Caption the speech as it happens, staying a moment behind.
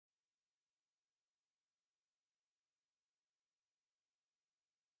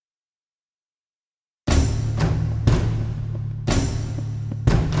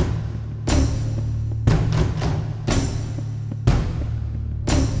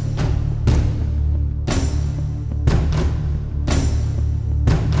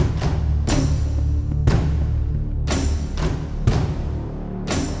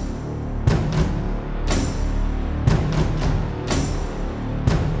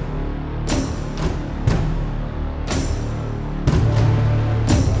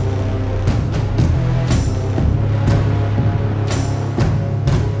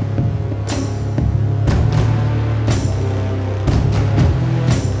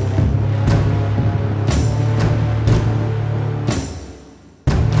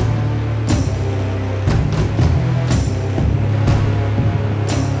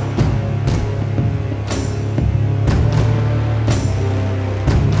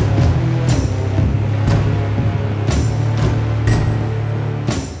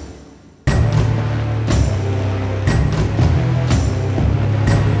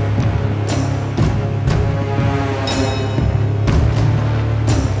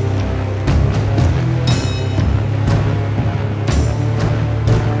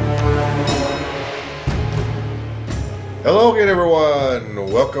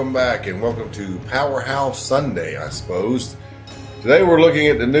welcome back and welcome to Powerhouse Sunday, I suppose. Today we're looking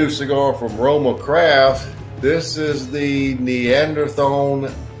at the new cigar from Roma Craft. This is the Neanderthal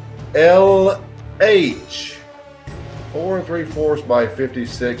LH, 4 3/4 by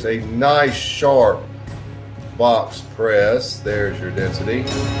 56, a nice sharp box press. There's your density.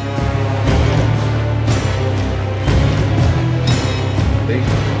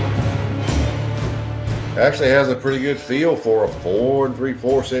 Actually has a pretty good feel for a 4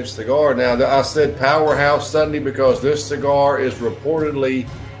 3/4 inch cigar. Now, I said Powerhouse Sunday because this cigar is reportedly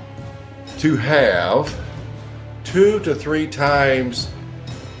to have 2 to 3 times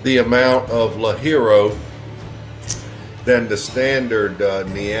the amount of Lahiro than the standard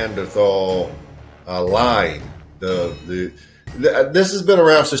Neanderthal line. This has been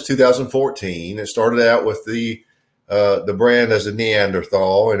around since 2014. It started out with the brand as a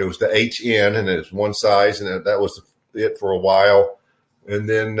Neanderthal, and it was the HN, and it was one size, and that was it for a while. And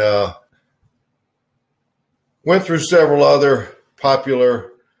then went through several other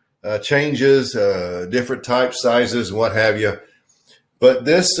popular changes, different types, sizes, and what have you. But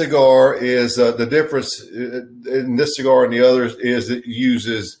this cigar is the difference in this cigar and the others is it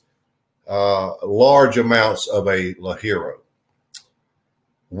uses large amounts of a Lahiro.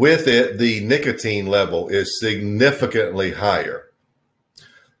 With it, the nicotine level is significantly higher.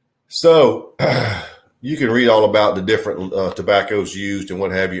 So you can read all about the different tobaccos used and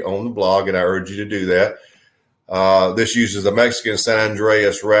what have you on the blog, and I urge you to do that. This uses a Mexican San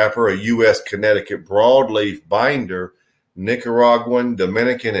Andreas wrapper, a U.S. Connecticut broadleaf binder, Nicaraguan,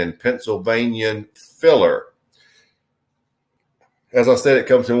 Dominican, and Pennsylvanian filler. As I said, it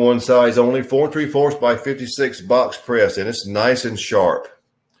comes in one size only, 4 3/4 by 56 box press, and it's nice and sharp.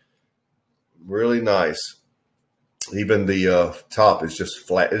 Really nice. Even the top is just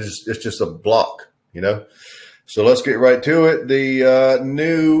flat. It's just a block, you know. So let's get right to it. The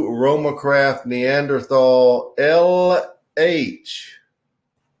new Roma Craft Neanderthal LH.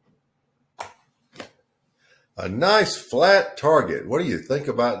 A nice flat target. What do you think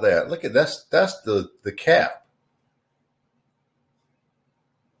about that? Look at that's the cap.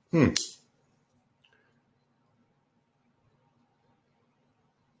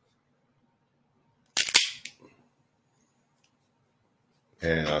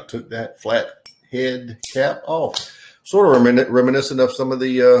 And I took that flat head cap off. Sort of reminiscent of some of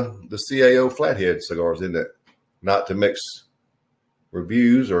the CAO flathead cigars, isn't it? Not to mix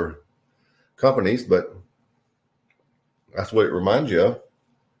reviews or companies, but that's what it reminds you of.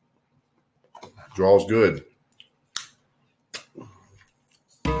 Draws good.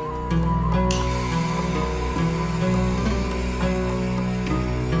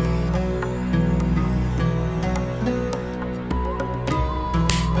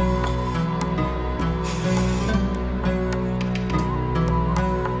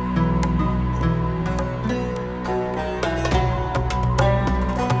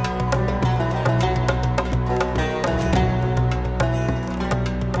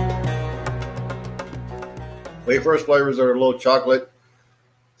 The first flavors are a little chocolate,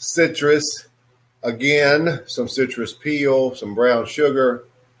 citrus, again, some citrus peel, some brown sugar,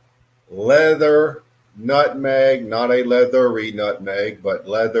 leather, nutmeg, not a leathery nutmeg, but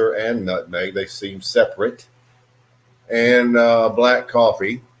leather and nutmeg. They seem separate. And black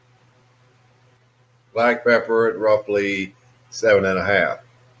coffee, black pepper at roughly 7.5.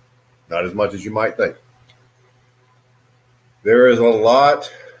 Not as much as you might think. There is a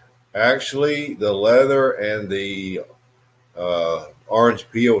lot. Actually, the leather and the orange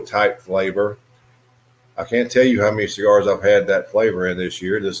peel type flavor. I can't tell you how many cigars I've had that flavor in this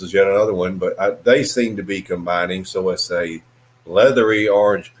year. This is yet another one, but they seem to be combining. So it's a leathery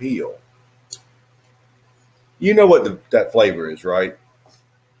orange peel. You know what that flavor is, right?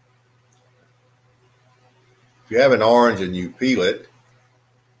 If you have an orange and you peel it,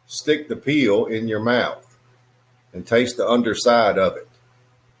 stick the peel in your mouth and taste the underside of it.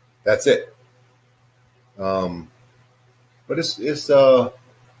 That's it. But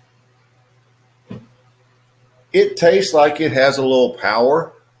it tastes like it has a little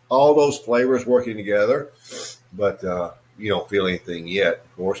power. All those flavors working together, but you don't feel anything yet,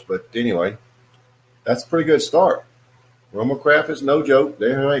 of course. But anyway, that's a pretty good start. Roma Craft is no joke.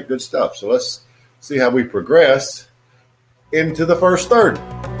 They make good stuff. So let's see how we progress into the first third.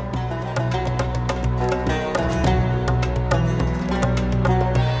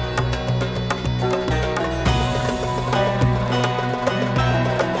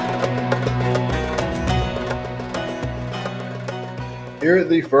 Here at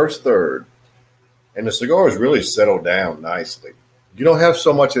the first third, and the cigar is really settled down nicely. You don't have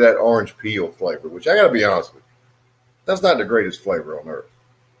so much of that orange peel flavor, which I got to be honest with you, that's not the greatest flavor on earth.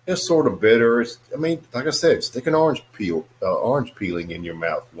 It's sort of bitter. I mean, like I said, stick an orange peeling in your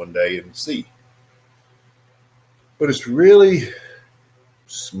mouth one day and see. But it's really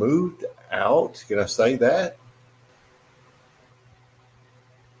smoothed out. Can I say that?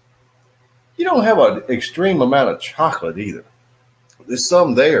 You don't have an extreme amount of chocolate either. There's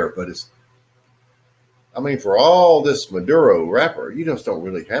some there, but I mean, for all this Maduro wrapper, you just don't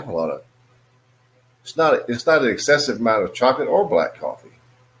really have a lot of, it's not an excessive amount of chocolate or black coffee.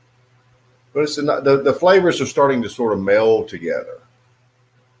 But the flavors are starting to sort of meld together.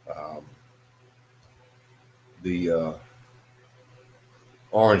 The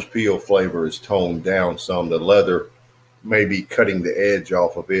orange peel flavor is toned down some. The leather may be cutting the edge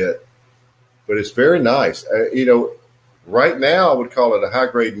off a bit, but it's very nice. Right now I would call it a high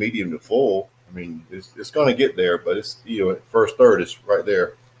grade medium to full. I mean, it's going to get there, but it's, first third is right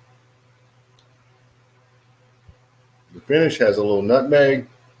there. The finish has a little nutmeg.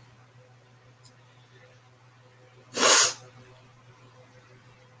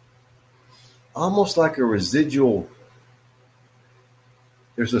 Almost like a residual.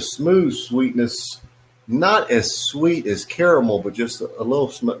 There's a smooth sweetness, not as sweet as caramel, but just a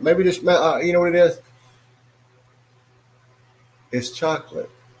little, maybe just, you know what it is? It's chocolate.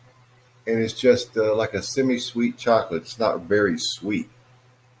 And it's just like a semi-sweet chocolate. It's not very sweet.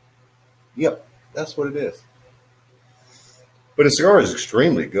 Yep, that's what it is. But the cigar is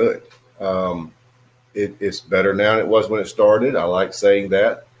extremely good. It's better now than it was when it started. I like saying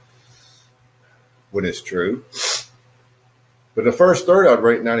that when it's true. But the first third, I'd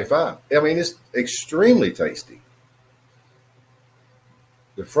rate 95. I mean, it's extremely tasty.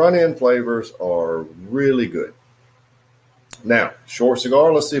 The front end flavors are really good. Now, short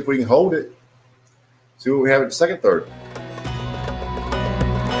cigar, let's see if we can hold it. See what we have at the second third.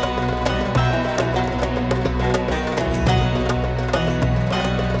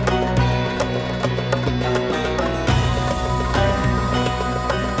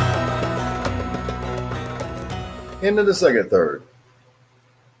 Into the second third.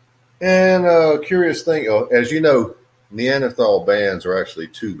 And a curious thing, as you know, Neanderthal bands are actually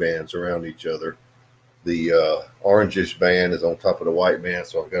two bands around each other. The orangish band is on top of the white band,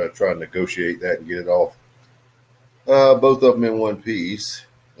 so I've got to try to negotiate that and get it off. Both of them in one piece.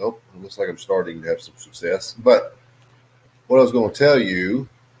 Oh, it looks like I'm starting to have some success. But what I was going to tell you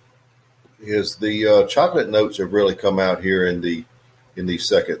is the chocolate notes have really come out here in the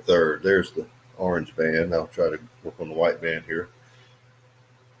second third. There's the orange band. I'll try to work on the white band here.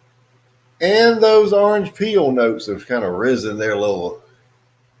 And those orange peel notes have kind of risen their little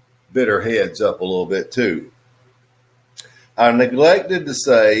bitter heads up a little bit too. I neglected to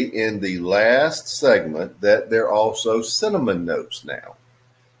say in the last segment that there are also cinnamon notes now.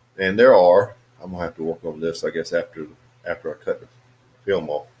 And there are. I'm going to have to work on this, I guess, after I cut the film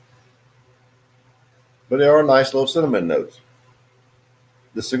off. But there are nice little cinnamon notes.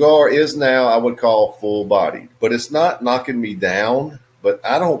 The cigar is now, I would call, full-bodied, but it's not knocking me down. But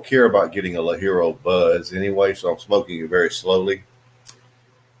I don't care about getting a La Hero buzz anyway, so I'm smoking it very slowly.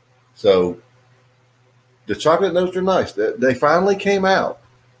 So the chocolate notes are nice. They finally came out.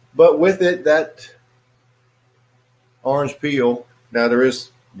 But with it, that orange peel, now there is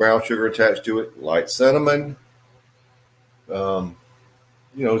brown sugar attached to it, light cinnamon,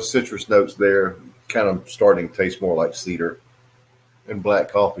 citrus notes there, kind of starting to taste more like cedar. And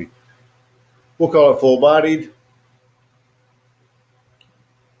black coffee. We'll call it full-bodied.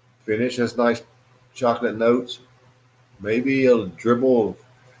 Finish has nice chocolate notes. Maybe a dribble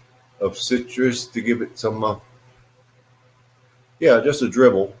of citrus to give it some, just a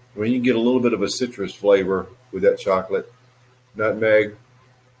dribble. I mean, you can get a little bit of a citrus flavor with that chocolate. Nutmeg,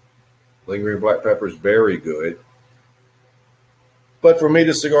 lingering black pepper is very good. But for me,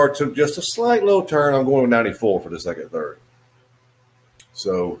 the cigar took just a slight little turn. I'm going with 94 for the second third.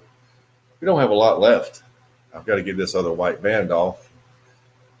 So we don't have a lot left. I've got to get this other white band off.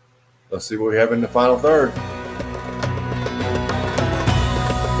 Let's see what we have in the final third.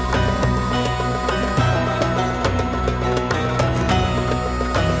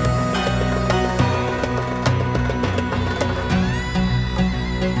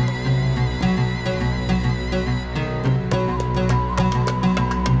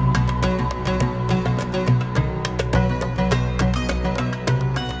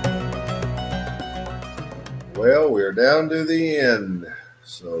 Well, we're down to the end,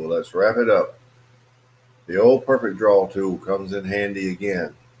 so let's wrap it up. The old perfect draw tool comes in handy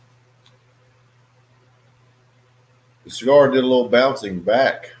again. The cigar did a little bouncing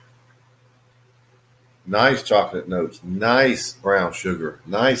back. Nice chocolate notes, nice brown sugar,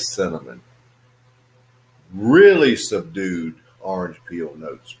 nice cinnamon. Really subdued orange peel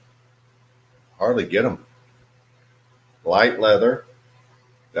notes. hardly get them. Light leather.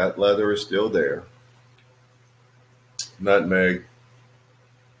 That leather is still there. Nutmeg.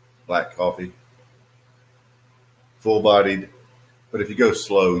 Black coffee. Full bodied. But if you go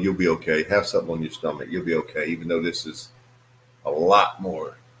slow, you'll be okay. Have something on your stomach. You'll be okay, even though this is a lot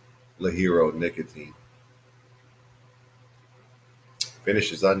more Ligero nicotine.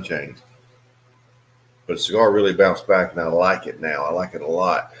 Finish is unchanged. But the cigar really bounced back, and I like it now. I like it a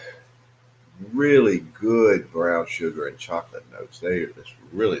lot. Really good brown sugar and chocolate notes. It's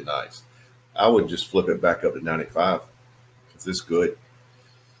really nice. I would just flip it back up to 95 because it's good.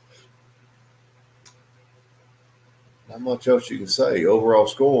 Not much else you can say. Overall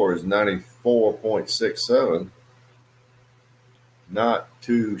score is 94.67. Not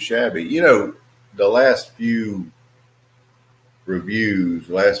too shabby. You know, the last few reviews,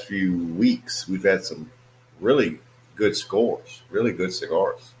 last few weeks, we've had some really good scores, really good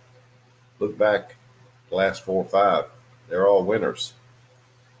cigars. Look back the last 4 or 5, they're all winners.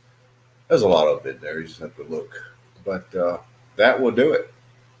 There's a lot of it in there. You just have to look. But that will do it.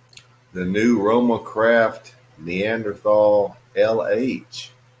 The new Roma Craft Neanderthal LH,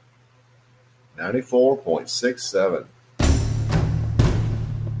 94.67.